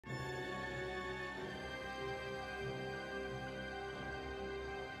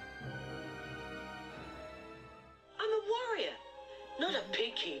a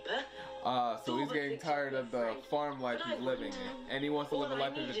pig keeper. So he's getting tired of the farm life he's living in, and he wants to live a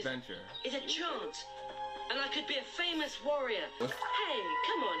life of adventure. Is a chance, and I could be a famous warrior. Hey,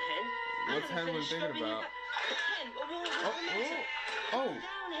 come on, Hen. What's Henwood thinking about? Hen, down,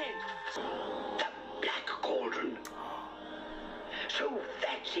 Hen. The Black Cauldron. So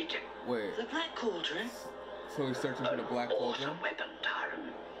that's it. Wait. The Black Cauldron? So he's searching for the Black Cauldron? Awesome weapon,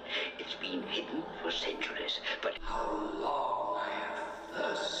 Taran. It's been hidden for centuries, but how long I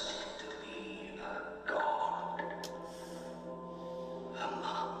have thirsted to be a god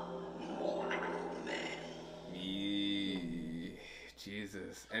among mortal men. Yeah,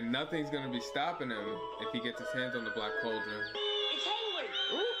 Jesus. And nothing's gonna be stopping him if he gets his hands on the Black Cauldron. It's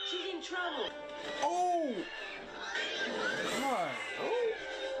Henwood. She's in trouble. Oh! God. Oh!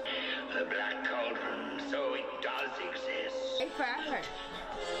 The Black Cauldron, so it does exist. Hey, forever.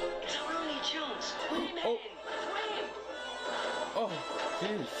 It's our only chance. Swim, Oh. Hen. Swim. Oh,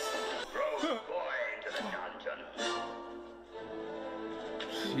 jeez. Throw the boy into the dungeon.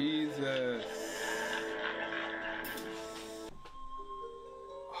 Jesus.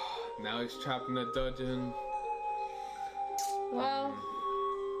 Now he's trapped in the dungeon. Well,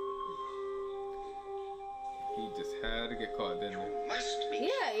 He just had to get caught, didn't he? Must be.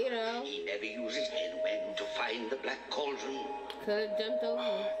 yeah, you know, He never uses Henwen to find the Black Cauldron. could have jumped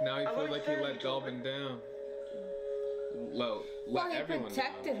over. Now he feels like he let Delvin down. Well, Let he everyone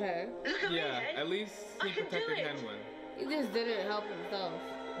protected her. Look at me, Yeah, Hen. at least I he can do protected it. Henwin. He just didn't help himself.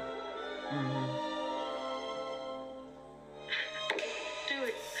 Do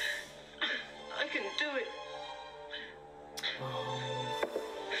it. I can do it.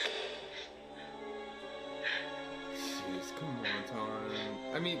 Jeez, come on,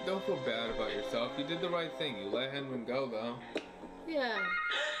 Taran. I mean, don't feel bad about yourself. You did the right thing. You let Henwin go, though. Yeah.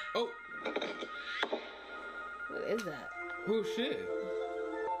 Oh, What is that? who's she?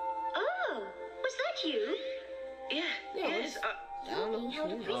 Oh, was that you? Yeah, Yeah, yes, I don't know who she I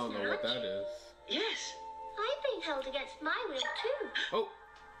is. don't know what that is. yes. I've been held against my will too. Oh,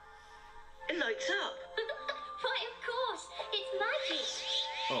 It lights up. Why, of course, it's magic.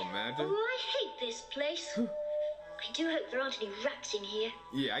 oh, magic? Oh, I hate this place. I do hope there aren't any rats in here.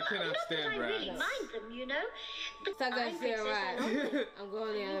 Yeah, I cannot Not that stand I really rats. mind them, you know. But Stop that I'm shit, Princess right? Alonwe. I'm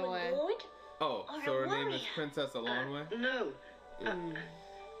going the Are you other a way. lord? Oh, Or so a her name is warrior. Princess Alonwe? No.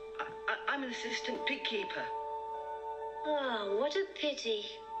 I'm an assistant pig keeper. Oh, what a pity.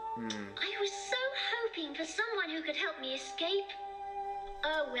 Hmm. I was so hoping for someone who could help me escape.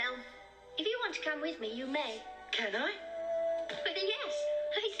 Oh, well. If you want to come with me, you may. Can I? But yes,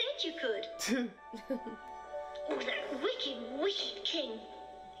 I said you could. Oh, that wicked king.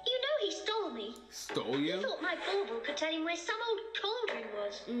 You know he stole me. Stole He you? thought my bauble could tell him where some old cauldron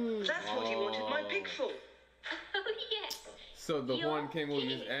was. That's what he wanted my pig for. Oh, yes. So the You're Horn King will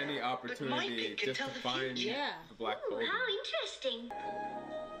use kidding. any opportunity pig can just to tell the find future. Yeah. the Black Oh, Cauldron. how interesting.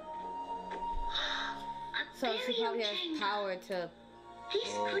 A So she burial probably has chamber. power to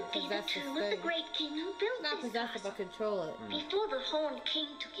This could be the possess this tomb of the thing. great king who built not this possess it, castle but control it. before the Horned King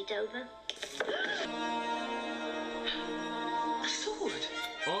took it over. A sword.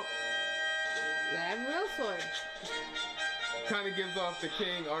 Oh, That real sword. kind of gives off the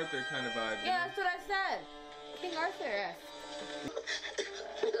King Arthur kind of vibe. Yeah, that's what I said. King Arthur.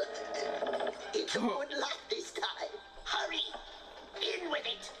 It's good luck this time. Hurry. In with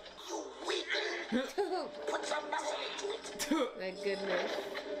it. You weakling. Put some muscle into it. My goodness.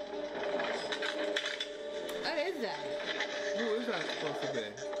 What is that? Who is that supposed to be?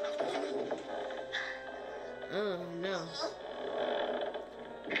 Oh no.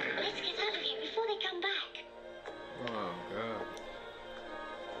 Let's get out of here before they come back. Oh, God.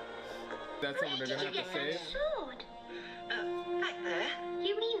 That's someone they're going to have to Where did you save? get that sword? Back there.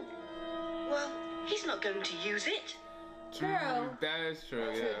 You mean Well, he's not going to use it. True. That is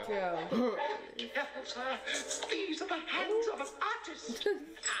true, True, yeah. true. Careful, sir. These are the hands of an artist.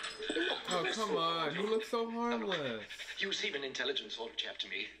 Oh, come on. You look so harmless. You seem an intelligent sort of chap to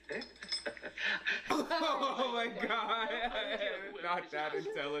me. Oh, my God. Not that I just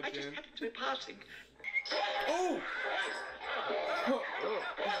intelligent. happened to be passing. Oh!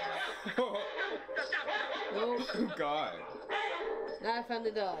 Oh, God. now I found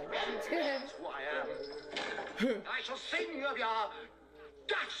the dog. That's who I am. I shall sing of your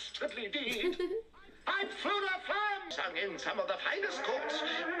dastardly deed. I've flown a flam, sung in some of the finest courts.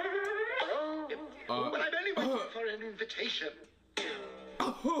 But I'm only waiting for an invitation.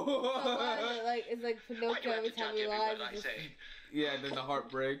 Like it's like Why do Pinocchio I have every to time judge he every lies. word I It's just say? Yeah, then the heart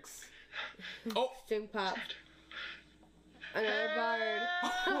breaks. Oh! string pop. Another bard.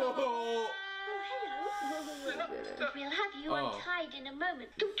 Oh! Oh, hello. We'll have you untied in a moment.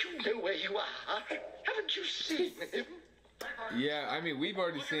 Don't you know where you are? Haven't you seen him? Yeah, I mean, we've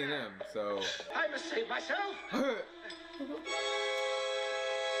already seen him, so... I must save myself.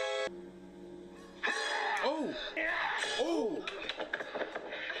 Oh! Oh!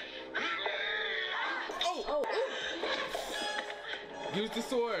 Oh! Oh, Use the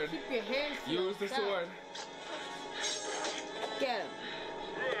sword. keep your hands to Use the yourself. sword. Get him.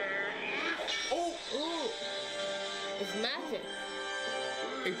 Oh! Ooh. It's magic.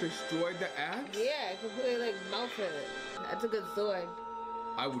 It destroyed the axe? Yeah, it completely like melted it. That's a good sword.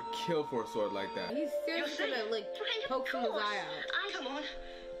 I would kill for a sword like that. He's seriously You're gonna like Well, poke of from his course. eye out. Come on.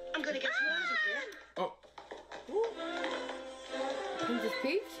 I'm gonna get you out of here. Oh. Princess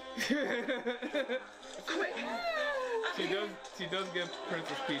Peach? Quick. She does give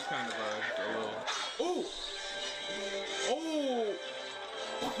Princess Peach kind of a little... Oh! Oh!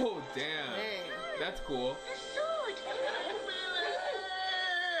 Oh, damn. Dang. That's cool. The sword.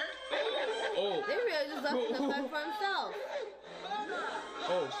 Oh! They really just left him to fight for himself.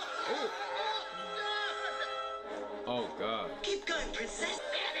 Oh! Oh! Oh, God. Keep going, princess.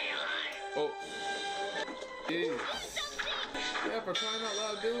 Oh! Jeez. Yeah, for crying out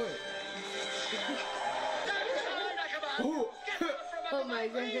loud, do it. Oh! Oh my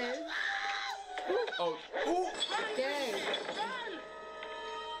goodness. Oh! Oh! Dang.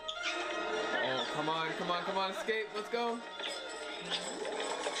 Oh, come on, come on, come on, escape, let's go.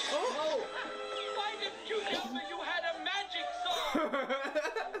 Oh. Why didn't you tell me you had a magic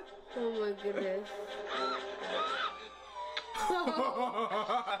sword? Oh my goodness.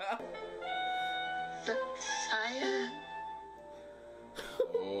 Sire.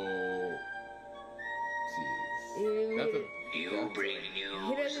 Oh, He jeez. That's a... You bring news.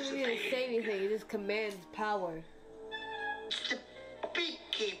 He doesn't even need to say anything, he just commands power. The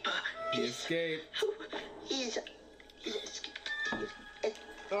beekeeper. He escaped. He's escaped.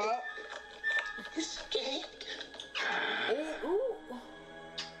 Escaped. Ooh.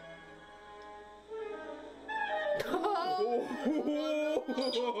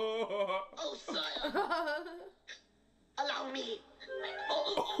 Oh, sire. Allow me.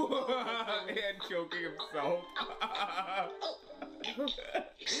 And choking himself.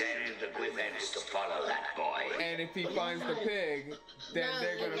 Send the Griffins to follow that boy. And if he finds the pig, then No,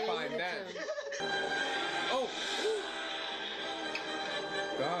 they're gonna they're find gonna them. get Oh!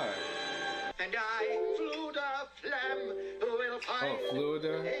 God. And I, Fluda Flam, will find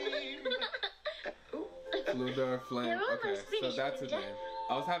Fluda. name. Fluda Flame. They're almost Okay, so finished, that's his Fluda. name.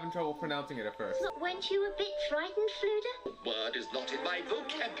 I was having trouble pronouncing it at first. Weren't you a bit frightened, Fluda? Word is not in my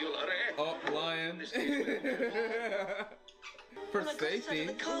vocabulary. Oh, lion. For Well, I got us out of safety.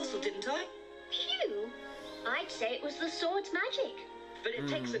 the castle, didn't I? Phew. I'd say it was the sword's magic. But it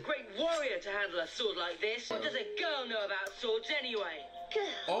takes a great warrior to handle a sword like this. What does a girl know about swords anyway? Girl?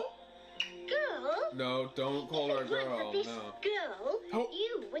 Oh, Girl? no, don't call her a If it weren't girl. for this No. girl, Oh.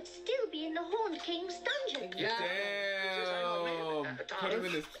 you would still be in the Horned King's dungeon. Yeah. Damn. Put him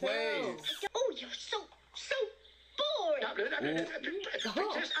in his place. Oh, you're so boring.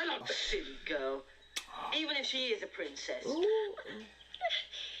 Princess, I love this. Silly girl. Even if she is a princess. Ooh.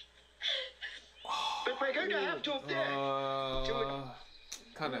 But we're going to have to...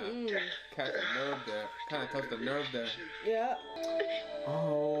 Kind of catch a nerve there. Kind of touched the nerve there. Yeah.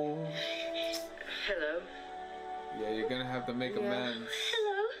 Oh. Hello. Yeah, you're gonna have to make amends.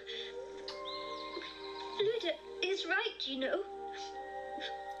 Hello. Luda is right, you know.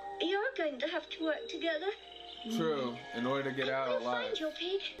 You're going to have to work together. True. In order to get out We'll alive. find your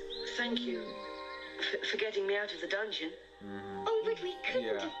pig. Thank you for getting me out of the dungeon. Oh, but we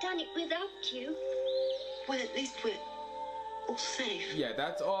couldn't Yeah. have done it without you. Well, at least we're all safe. Yeah,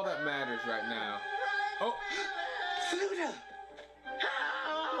 that's all that matters right now. Oh. Fluda!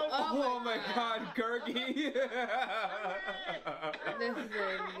 Oh my God, Gurgi! This is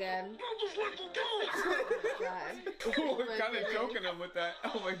it again. God. Oh, we're kind of joking him with that.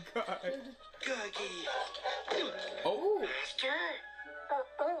 Oh my God. Gurgi! Oh. Master?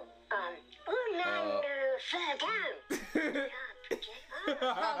 Fair down. Oh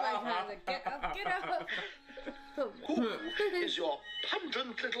my God. Get up. Get up. Who is your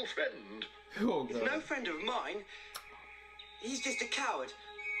pungent little friend? Oh God. No friend of mine. He's just a coward.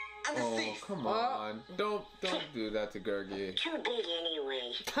 And a Oh, thief. come on. Don't do that to Gurgi. Too big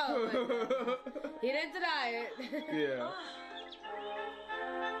anyway. Oh my God. He didn't deny it. Yeah.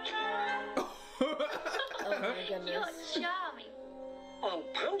 Oh my You're goodness. charming. And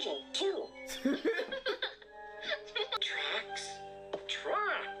pungent, too. Tracks?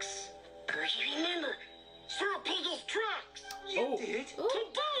 Tracks! Gertie, remember, saw Piggy's tracks. You Oh. did?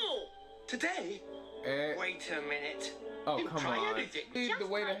 Ooh. Today! Today? Wait a minute. Oh, come try on. anything. Need the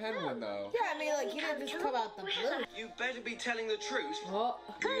way to Henwin, though. Yeah, I mean, like, he didn't just come out the blue. You better be telling the truth. Oh.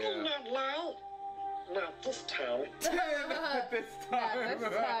 Yeah. Not lie. Not this time. Not this time. Not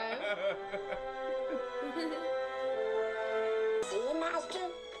this time. See, Master?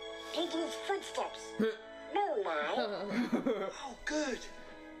 Piggy's footsteps. No lie. Oh, good.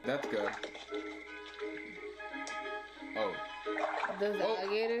 That's good. Oh. Those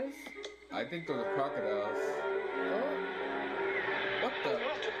alligators? I think those are crocodiles. Oh. What the?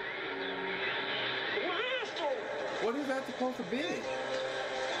 Master! What is that supposed to be?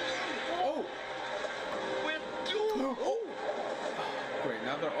 Oh! We're doomed! Oh! Great,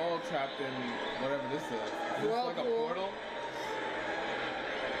 now they're all trapped in whatever this is. Is this like a Whirlpool. portal?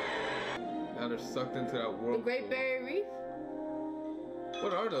 Now they're sucked into that world. The Great Barrier Reef?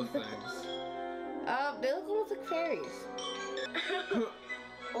 What are those things? They look almost like fairies.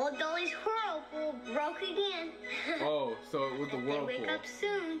 Old Dolly's whirlpool broke again. Oh, so it was the They whirlpool. wake up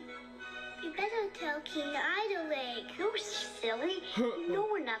soon. You better tell King Idleleg. You're silly. You know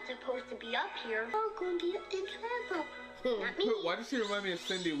we're not supposed to be up here. We're going to be in trouble. Not me. Why does she remind me of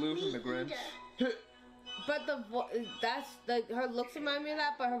Cindy Lou from The Grinch? But that's like her looks remind me of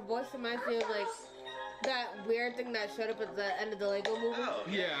that, but her voice reminds me of like that weird thing that showed up at the end of the Lego movie. Oh,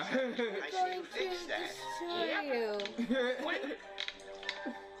 Yeah. I see Going you to fixed that. destroy you.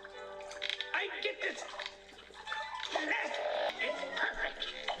 I get this! It's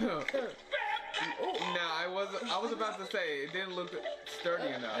perfect! Nah, I was about to say it didn't look sturdy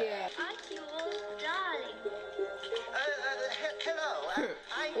enough. Yeah. Aren't you old darling? Hello.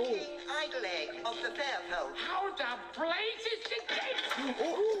 I'm King Idleleg of the Fairfold. How the blazes did they...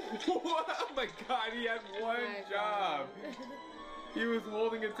 Oh my god, he had one my job. He was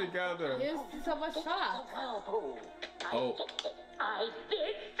holding it together. Here's so much shock. Oh. I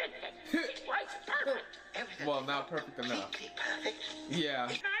did fix it! It was perfect! Everything Well, not perfect enough. completely perfect. Yeah.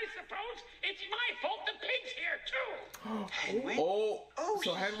 And I suppose it's my fault the pig's here, too! Henwin? Oh,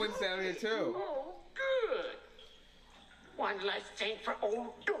 so Henwin's down here too. Oh, good! One less thing for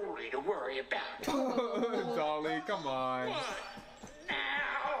old Dory to worry about. Dolly, come on. What?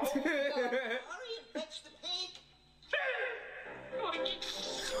 Now! Hurry, fetch the pig.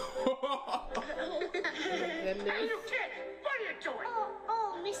 Goodness. Hey, you kid! What are you doing?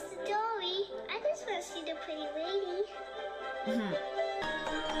 Oh, Mr. Dory. I just want to see the pretty lady.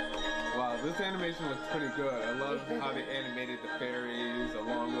 Wow, this animation looks pretty good. I love how they animated the fairies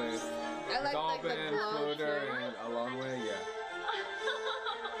along with I like Dolphin, the glow Floater, too. and along with,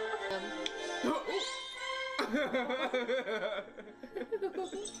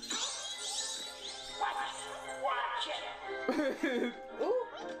 Watch it! Ooh.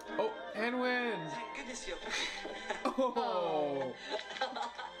 Oh, Henwin! Thank goodness you're... Oh!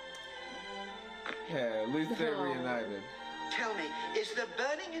 Yeah, at least they're reunited. Tell me, is the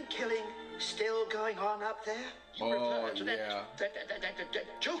burning and killing still going on up there? You Oh, refer to yeah.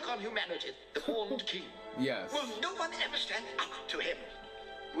 that joke on humanity, the Horned King. Yes. Will no one ever stand up to him?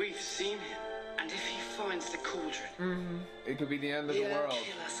 We've seen him, and if he finds the cauldron, It could be the end of the Yeah. world.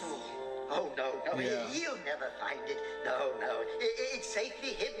 kill us all. Oh, no, Yeah. he'll never find it. No. It's safely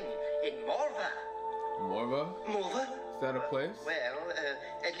hidden in Morva. Morva? Morva? Is that a place? Well,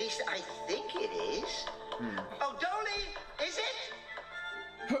 at least I think it is. Oh, Dolly, is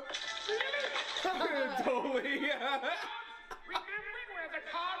it? Totally. Remembering where the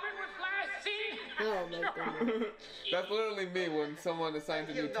cauldron was last seen? Oh my goodness. That's literally me when someone assigns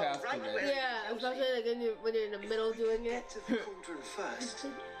a new You know task to right me. where- Yeah, especially like when you're in the middle doing Get it. to the cauldron first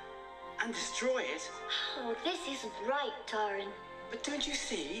and destroy it. Oh, this isn't right, Taran. But don't you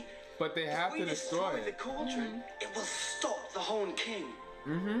see? But they have If to we destroy the it. cauldron, it will stop the Horned King.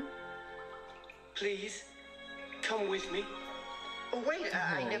 Please, come with me. Oh, wait,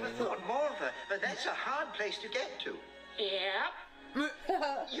 I never thought Morva. That's a hard place to get to. Yep.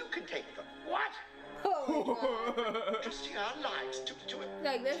 You can take them. What? Oh my god. Trusting our lives to it.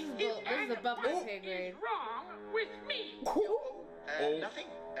 Like this is above my pay grade. Wrong with me. Nothing.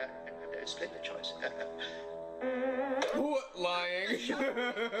 Split the choice. What? Lying.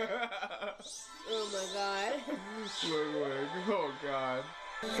 Oh my god. Wait. Oh god.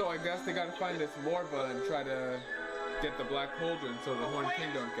 So I guess they gotta find this Morva and try to get the Black Cauldron so the Horned King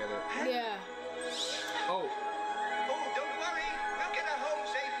don't get it. Yeah. Oh. Oh, don't worry. We'll get her home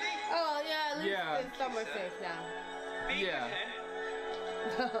safely. Oh yeah, at least Yeah. it's somewhere safe now. Yeah.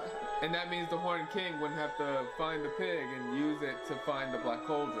 And that means the Horned King wouldn't have to find the pig and use it to find the Black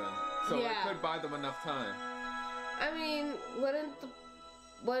Cauldron. So Yeah. it could buy them enough time. I mean, wouldn't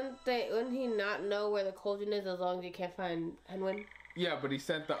he not know where the cauldron is as long as he can't find Henwin? Yeah, but he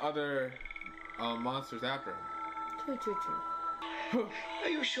sent the other monsters after him. True, true, true. Are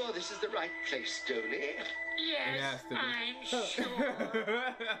you sure this is the right place, Dolly? It has to be. I'm sure.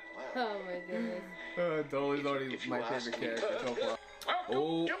 Oh my goodness. Dolly's already If you my ask favorite me character so further. far.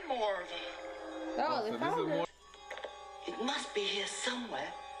 Oh, to more. Oh, So they this found is it. more. It must be here somewhere.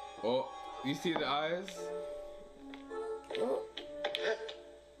 Oh, you see the eyes? Oh,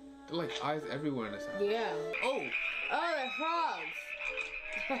 They're like eyes everywhere in this house. yeah. Oh, Oh, they're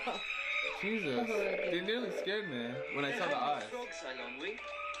frogs. Jesus. They nearly scared me when I saw the eyes. Frogs, Alonwi.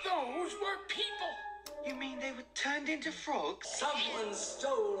 Those were people. You mean they were turned into frogs? Someone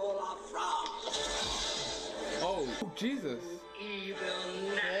stole all our frogs. Oh, Jesus. Evil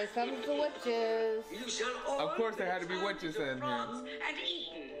Here comes the witches. You shall all Of course there had to be witches in here. and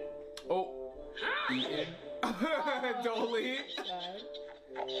eaten. Oh, eaten. Dolly. God.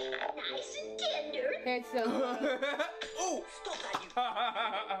 Nice and tender. It's so good. Oh. stop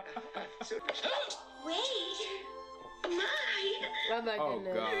that, you. Wait. My. Oh my Oh,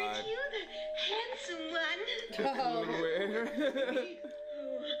 goodness. God. You the handsome one. Just a little bit.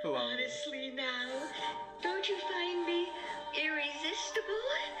 Hold on. Honestly now, don't you find me irresistible?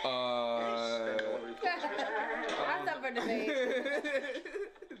 That's up for debate.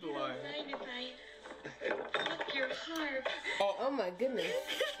 The line. Mind if I pluck your harp? Oh my goodness.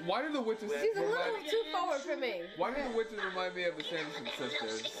 Why do the witches She's a little remind? too forward for me. Why do the witches remind me of the Sanderson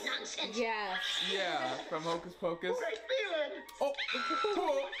sisters? Nonsense. Yes. Yeah, from Hocus Pocus. Great feeling. Oh.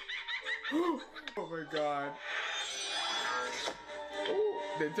 Oh my God.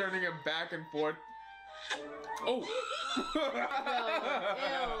 They're turning him back and forth. Oh.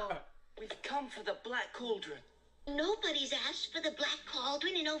 Ew. We've come for the Black Cauldron. Nobody's asked for the Black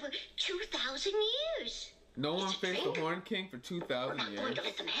Cauldron in over 2,000 years. No one faced the Horn King for 2,000 Not going years. to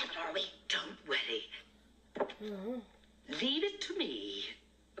let them have it, are we? Don't worry. Leave it to me.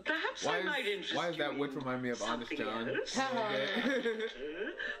 Perhaps I might interest Why does that you witch in remind me of Honest something John? else.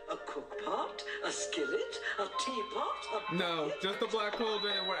 A cook pot, a skillet, a teapot, a... No, just the Black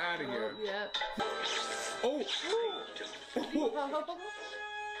Cauldron and we're out of here. Yep. Oh.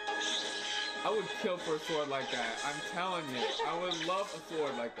 I would kill for a sword like that. I'm telling you. I would love a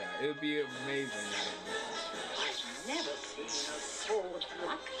sword like that. It would be amazing. I've never seen a sword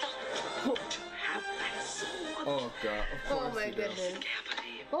like that. To have that sword. Oh God. Of course Oh my he does. goodness. Carefully.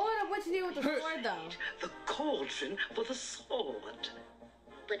 What would a witch do with the sword though? The cauldron for the sword.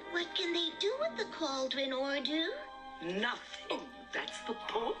 But what can they do with the cauldron, Ordu? Nothing. That's the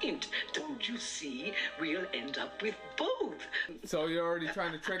point. Don't you see? We'll end up with both. So you're already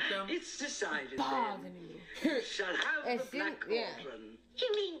trying to trick them? It's decided Bogs then. in you. You shall have It's the black yeah. cauldron.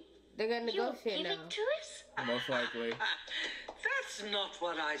 You mean They're gonna you'll negotiate give now. it to us? Most likely. That's not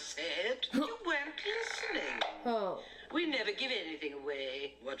what I said. You weren't listening. Oh. We never give anything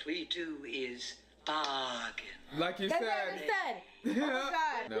away. What we do is bargain. Like you That's what I said. said. Oh my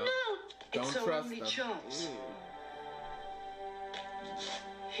God. No. Don't It's our trust only them. chance.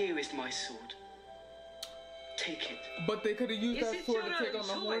 Here is my sword. Take it. But they could have used Is that it sword your to take own on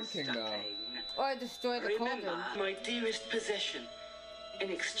the Horn choice, King though. darling? Or destroy the Remember, cauldron. my dearest possession, in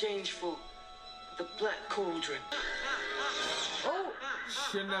exchange for the Black Cauldron. Oh.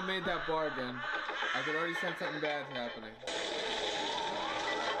 Shouldn't have made that bargain. I could already sense something bad's happening.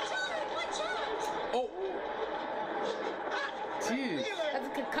 Oh! Jeez. That's a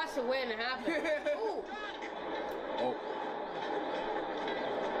concussion waiting to happen. Ooh. Oh.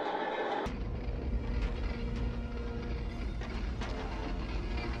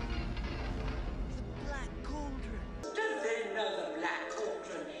 Don't they know the Black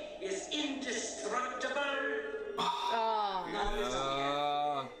Cauldron is indestructible? Oh.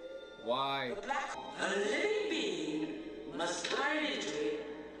 Why? The Black... A living being must climb into it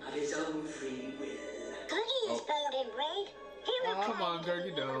of his own free will. Cookie is found in right. He will Come climb on,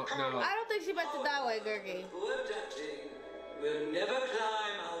 Gurgi, don't. No. I don't think she meant to that way, Gurgi. Poor duckling will never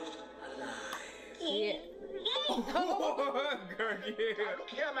climb out alive. Yeah. Gurgi. Look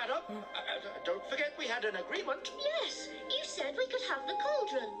here, madam. Don't forget we had an agreement. Yes, you said we could have the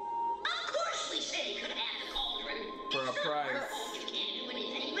cauldron. Of course we said you could have the cauldron. For a price. You can't do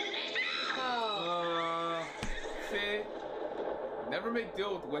anything with it. Oh. See? Never make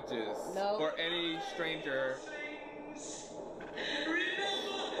deal with witches. No. Or any stranger.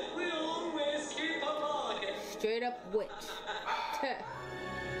 Remember, we always keep a bargain. Straight up witch.